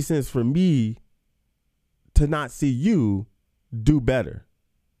make any sense for me to not see you do better?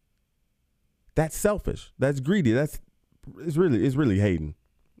 That's selfish. That's greedy. It's really hating.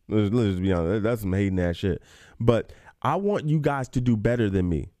 Let's be honest. That's some hating ass shit. But I want you guys to do better than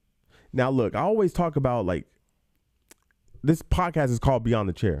me. Now, look, I always talk about like this podcast is called Beyond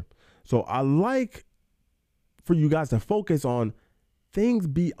the Chair. So I like for you guys to focus on things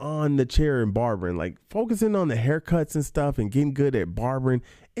beyond the chair and barbering, like focusing on the haircuts and stuff and getting good at barbering.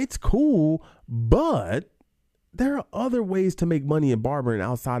 It's cool, but there are other ways to make money in barbering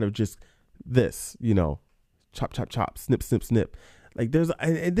outside of just this, chop, chop, chop, snip, snip, snip. Like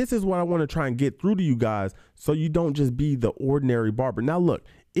and this is what I want to try and get through to you guys so you don't just be the ordinary barber. Now, look,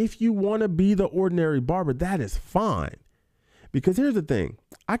 if you want to be the ordinary barber, that is fine. Because here's the thing.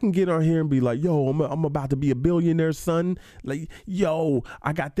 I can get on here and be like, yo, I'm about to be a billionaire, son. Like, yo,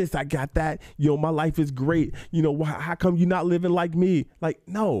 I got this, I got that. Yo, my life is great. How come you not living like me? Like,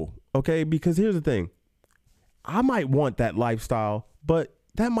 no, okay? Because here's the thing. I might want that lifestyle, but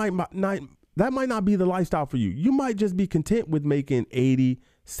that might not be the lifestyle for you. You might just be content with making $80,000,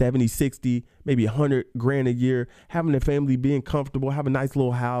 70, 60, maybe 100 grand a year, having a family, being comfortable, have a nice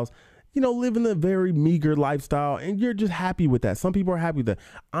little house, living a very meager lifestyle, and you're just happy with that. Some people are happy with that.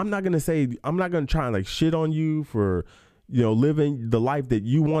 I'm not going to try and like shit on you for, living the life that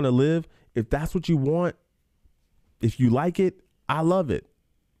you want to live. If that's what you want, if you like it, I love it.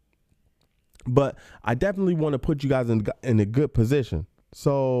 But I definitely want to put you guys in a good position.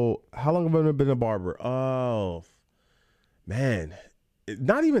 So how long have I been a barber? Oh, man,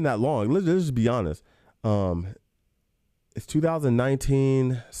 not even that long. Let's just be honest. It's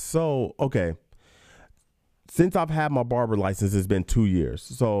 2019. So, okay. Since I've had my barber license, it's been 2 years.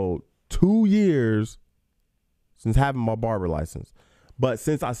 So 2 years since having my barber license. But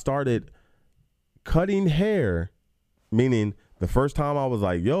since I started cutting hair, meaning the first time I was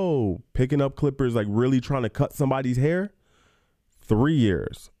like, picking up clippers, like really trying to cut somebody's hair, 3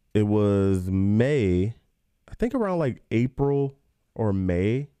 years. It was May, I think around like April or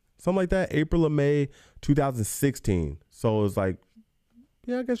May, something like that. April or May 2016. So it was like,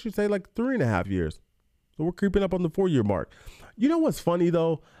 I guess you'd say like 3.5 years. So we're creeping up on the 4-year mark. You know what's funny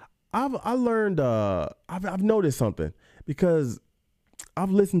though? I've noticed something because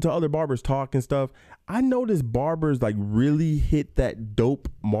I've listened to other barbers talk and stuff. I noticed barbers like really hit that dope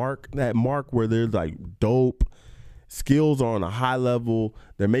mark, that mark where they're like dope, skills are on a high level,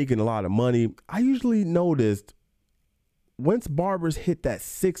 they're making a lot of money. I usually noticed once barbers hit that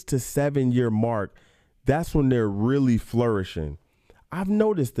 6 to 7 year mark, that's when they're really flourishing. I've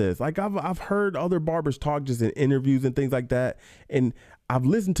noticed this. Like I've heard other barbers talk just in interviews and things like that. And I've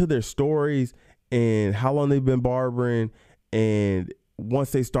listened to their stories and how long they've been barbering. And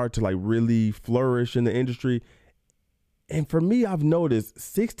once they start to like really flourish in the industry. And for me, I've noticed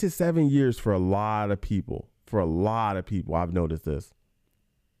 6 to 7 years for a lot of people. I've noticed this.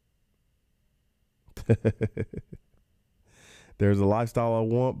 There's a lifestyle I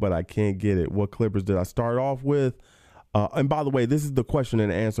want, but I can't get it. What clippers did I start off with? And by the way, this is the question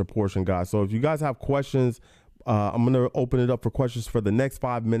and answer portion, guys. So if you guys have questions, I'm going to open it up for questions for the next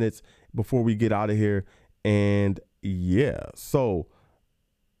 5 minutes before we get out of here. And so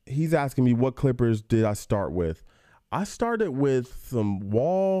he's asking me what clippers did I start with? I started with some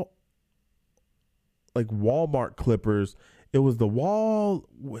Walmart clippers. It was I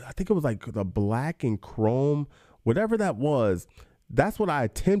think it was like the black and chrome, whatever that was. That's what I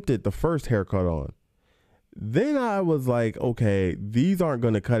attempted the first haircut on. Then I was like, okay, these aren't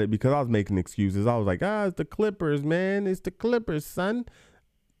going to cut it because I was making excuses. I was like, it's the clippers, man. It's the clippers, son.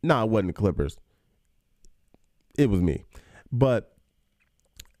 No, it wasn't the clippers. It was me. But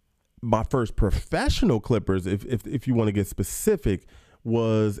my first professional clippers, if you want to get specific,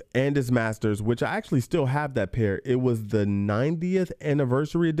 was Andis Masters, which I actually still have that pair. It was the 90th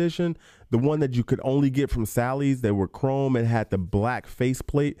anniversary edition, the one that you could only get from Sally's. They were chrome and had the black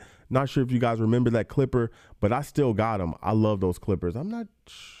faceplate. Not sure if you guys remember that clipper, but I still got them. I love those clippers. I'm not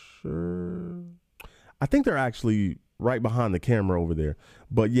sure. I think they're actually right behind the camera over there.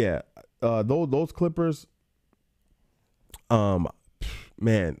 But yeah, those clippers,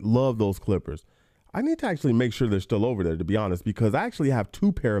 man, love those clippers. I need to actually make sure they're still over there, to be honest, because I actually have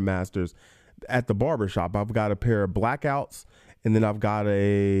 2 pair of Masters at the barbershop. I've got a pair of blackouts, and then I've got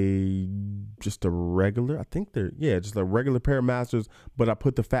just a regular pair of Masters, but I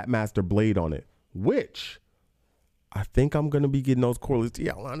put the Fat Master blade on it, which I think I'm going to be getting those cordless T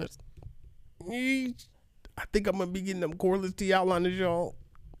outliners. I think I'm going to be getting them cordless T outliners, y'all.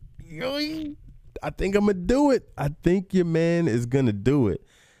 I think I'm going to do it. I think your man is going to do it.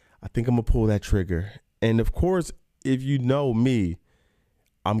 I think I'm gonna pull that trigger. And of course, if you know me,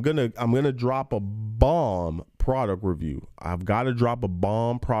 I'm gonna drop a bomb product review. I've got to drop a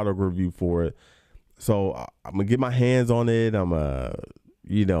bomb product review for it. So I'm gonna get my hands on it. I'm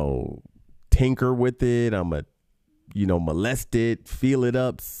tinker with it. I'm molest it, feel it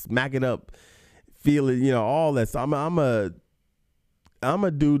up, smack it up, feel it, all that. So I'm gonna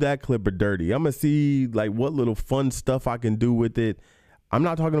do that clipper dirty. I'm gonna see like what little fun stuff I can do with it. I'm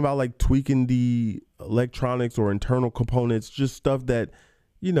not talking about like tweaking the electronics or internal components, just stuff that,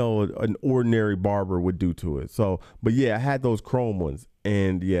 an ordinary barber would do to it. So, but yeah, I had those chrome ones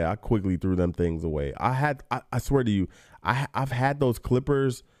and yeah, I quickly threw them things away. I swear to you, I've had those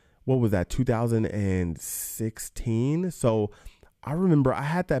clippers. What was that? 2016. So I remember I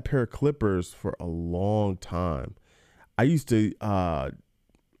had that pair of clippers for a long time. I used to,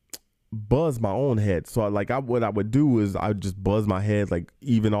 buzz my own head. So what I would do is I would just buzz my head like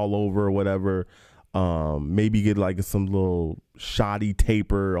even all over or whatever. Maybe get like some little shoddy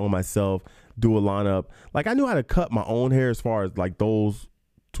taper on myself, do a lineup. Like I knew how to cut my own hair as far as like those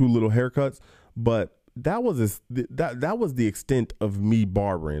 2 little haircuts, but that was that was the extent of me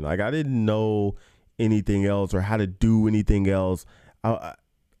barbering. Like, I didn't know anything else or how to do anything else.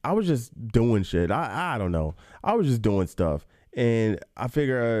 I was just doing shit. I don't know. I was just doing stuff, and I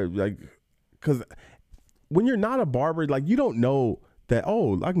figure like, because when you're not a barber, like, you don't know that,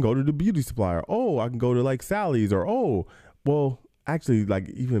 oh, I can go to the beauty supplier. Oh, I can go to like Sally's, or oh, well, actually, like,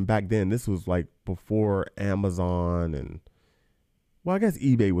 even back then, this was like before Amazon, and well, I guess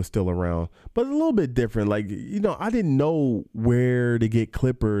eBay was still around, but a little bit different. Like, I didn't know where to get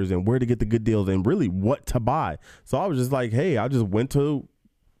clippers and where to get the good deals and really what to buy. So I was just like, hey, I just went to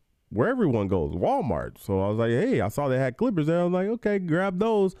where everyone goes, Walmart. So I was like, hey, I saw they had clippers there. I was like, okay, grab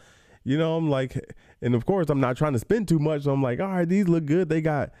those. I'm like, and of course I'm not trying to spend too much. So I'm like, all right, these look good. They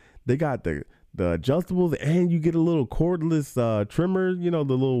got the adjustables, and you get a little cordless trimmer, the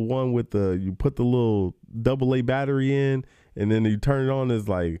little one with you put the little AA battery in, and then you turn it on. Is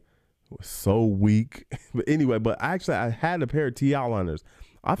like so weak. But anyway, actually I had a pair of T outliners.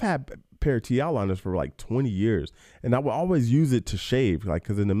 I've had a pair of T outliners for like 20 years, and I would always use it to shave, like,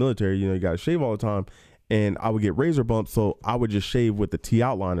 because in the military, you got to shave all the time, and I would get razor bumps, so I would just shave with the T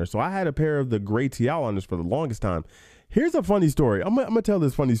outliner. So I had a pair of the gray T outliners for the longest time. Here's a funny story. I'm gonna tell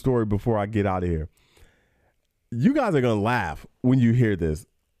this funny story before I get out of here. You guys are gonna laugh when you hear this.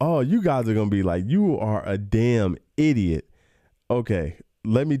 Oh, you guys are gonna be like, you are a damn idiot. Okay,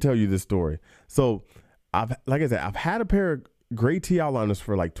 let me tell you this story. So like I said, I've had a pair of gray T outliners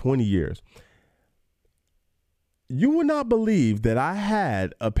for like 20 years. You would not believe that I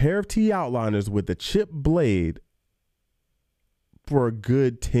had a pair of T outliners with a chip blade for a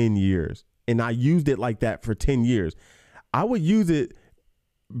good 10 years. And I used it like that for 10 years. I would use it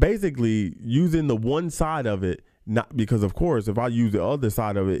basically using the one side of it, not because, of course, if I use the other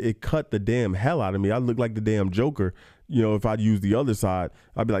side of it, it cut the damn hell out of me. I look like the damn Joker. If I'd use the other side,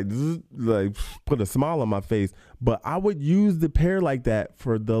 I'd be like put a smile on my face. But I would use the pair like that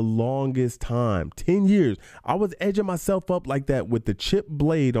for the longest time, 10 years. I was edging myself up like that with the chip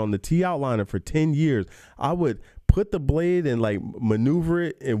blade on the T outliner for 10 years. I would put the blade and like maneuver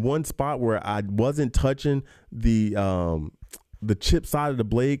it in one spot where I wasn't touching the chip side of the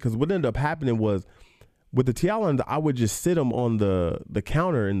blade. Because what ended up happening was, with the T outliner, I would just sit them on the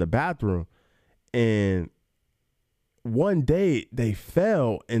counter in the bathroom, and one day they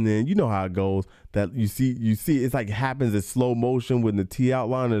fell, and then you know how it goes, that you see it's like it happens in slow motion when the T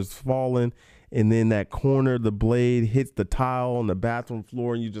outliner is falling, and then that corner of the blade hits the tile on the bathroom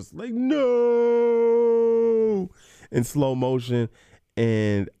floor, and you just like, no, in slow motion.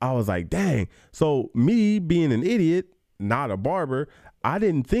 And I was like, dang. So me being an idiot, not a barber, I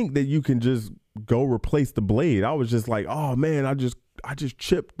didn't think that you can just go replace the blade. I was just like, oh man, I just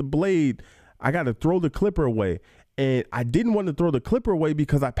chipped the blade. I got to throw the clipper away. And I didn't want to throw the clipper away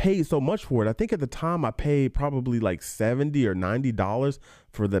because I paid so much for it. I think at the time I paid probably like $70 or $90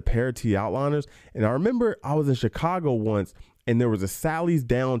 for the pair of T outliners. And I remember I was in Chicago once, and there was a Sally's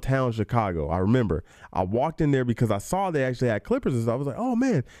downtown Chicago. I remember I walked in there because I saw they actually had clippers, and so I was like, oh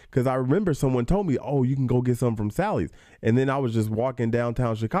man, because I remember someone told me, oh, you can go get some from Sally's. And then I was just walking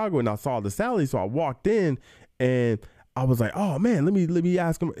downtown Chicago, and I saw the Sally's, so I walked in, and I was like, oh man, let me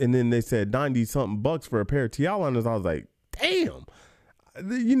ask them. And then they said 90 something bucks for a pair of T outliners. I was like, damn.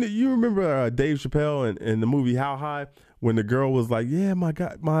 You remember Dave Chappelle in the movie How High, when the girl was like, yeah, my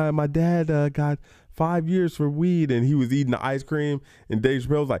dad got 5 years for weed, and he was eating the ice cream, and Dave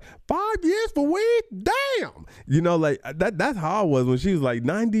Chappelle was like, 5 years for weed? Damn. Like that's how I was when she was like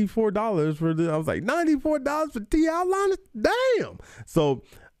 $94 for I was like, $94 for T outliners? Damn. So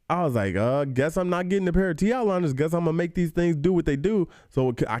I was like, guess I'm not getting a pair of T outliners. Guess I'm gonna make these things do what they do.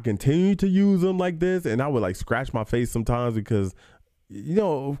 So I continue to use them like this, and I would like scratch my face sometimes because,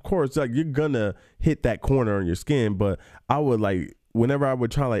 of course, like, you're gonna hit that corner on your skin. But I would like, whenever I would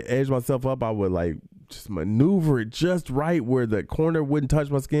try to like edge myself up, I would like just maneuver it just right where the corner wouldn't touch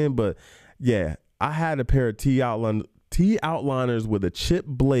my skin. But yeah, I had a pair of T outliners with a chip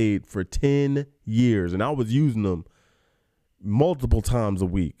blade for 10 years, and I was using them multiple times a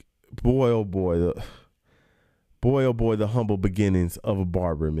week. Boy, oh boy, the humble beginnings of a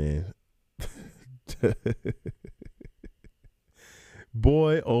barber, man.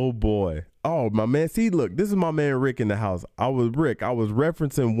 Boy, oh boy. Oh, my man. See, look, this is my man Rick in the house. I was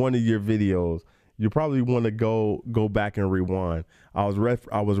referencing one of your videos. You probably want to go back and rewind. I was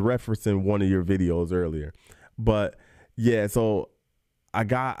referencing one of your videos earlier. But yeah, so I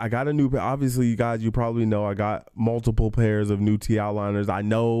got a new pair. Obviously, you guys, you probably know I got multiple pairs of new T outliners. I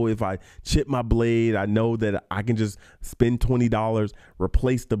know if I chip my blade, I know that I can just spend $20,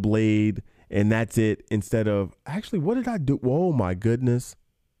 replace the blade, and that's it. Instead of, actually, what did I do? Oh my goodness.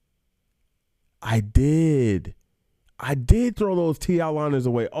 I did. I did throw those T outliners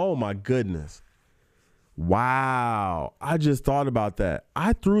away. Oh my goodness. Wow. I just thought about that.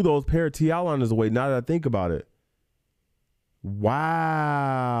 I threw those pair of T outliners away now that I think about it.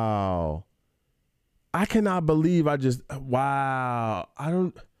 Wow. I cannot believe wow.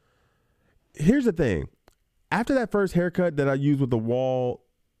 Here's the thing. After that first haircut that I used with the wall,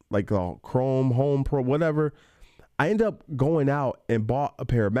 like Chrome Home Pro, whatever, I ended up going out and bought a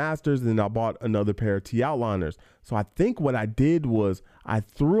pair of Masters, and then I bought another pair of T outliners. So I think what I did was I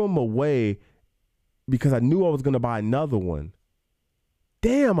threw them away because I knew I was going to buy another one.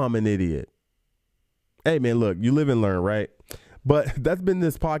 Damn, I'm an idiot. Hey, man, look, you live and learn, right? But that's been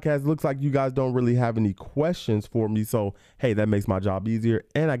this podcast. It looks like you guys don't really have any questions for me. So, hey, that makes my job easier.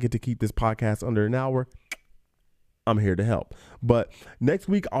 And I get to keep this podcast under an hour. I'm here to help. But next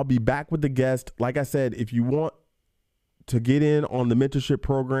week, I'll be back with the guest. Like I said, if you want to get in on the mentorship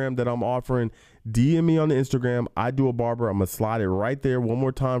program that I'm offering, DM me on the Instagram. I Do a Barber. I'm going to slide it right there one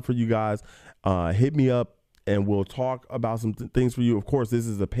more time for you guys. Hit me up and we'll talk about some things for you. Of course, this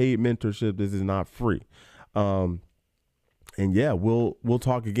is a paid mentorship. This is not free. And yeah, we'll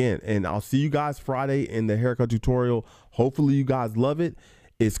talk again, and I'll see you guys Friday in the haircut tutorial. Hopefully you guys love it.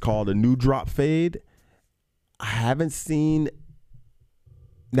 It's called a new drop fade. I haven't seen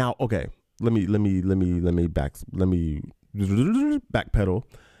now. Okay. Let me backpedal.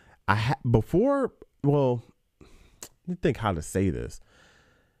 Well, let me think how to say this.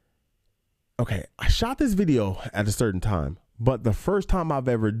 Okay. I shot this video at a certain time, but the first time I've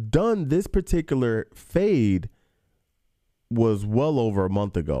ever done this particular fade was well over a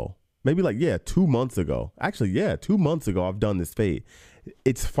month ago. Maybe 2 months ago. Actually, 2 months ago, I've done this fade.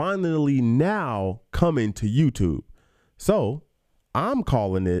 It's finally now coming to YouTube. So I'm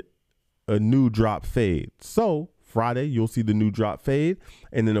calling it a new drop fade. So Friday, you'll see the new drop fade.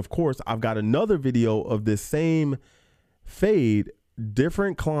 And then, of course, I've got another video of this same fade,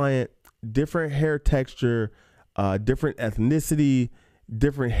 different client, different hair texture, different ethnicity,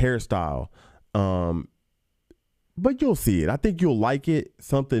 different hairstyle. But you'll see it. I think you'll like it.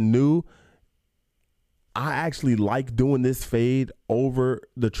 Something new. I actually like doing this fade over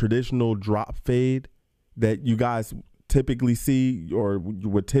the traditional drop fade that you guys typically see or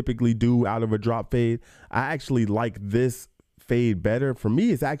would typically do out of a drop fade. I actually like this fade better. For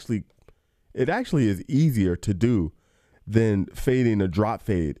me, it actually is easier to do than fading a drop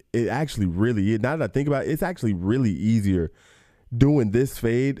fade. It actually really is. Now that I think about it, it's actually really easier doing this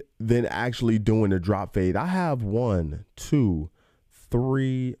fade than actually doing a drop fade. I have 1, 2,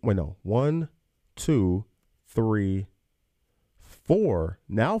 3. Wait, no, 1, 2, 3, 4.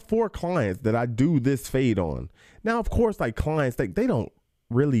 Now 4 clients that I do this fade on. Now, of course, clients, they don't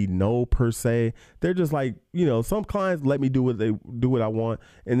really know per se. They're just some clients let me do what I want.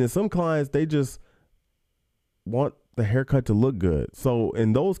 And then some clients, they just want the haircut to look good. So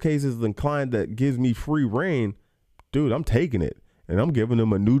in those cases, the client that gives me free reign, dude, I'm taking it and I'm giving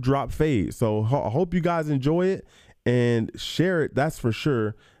them a new drop fade. So I hope you guys enjoy it and share it. That's for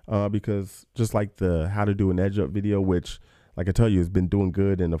sure. Because just like the how to do an edge up video, which like I tell you, has been doing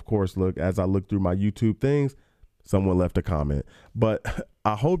good. And of course, look, as I look through my YouTube things, someone left a comment, but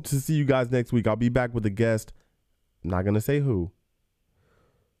I hope to see you guys next week. I'll be back with a guest. I'm not going to say who,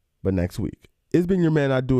 but next week. It's been your man. I Do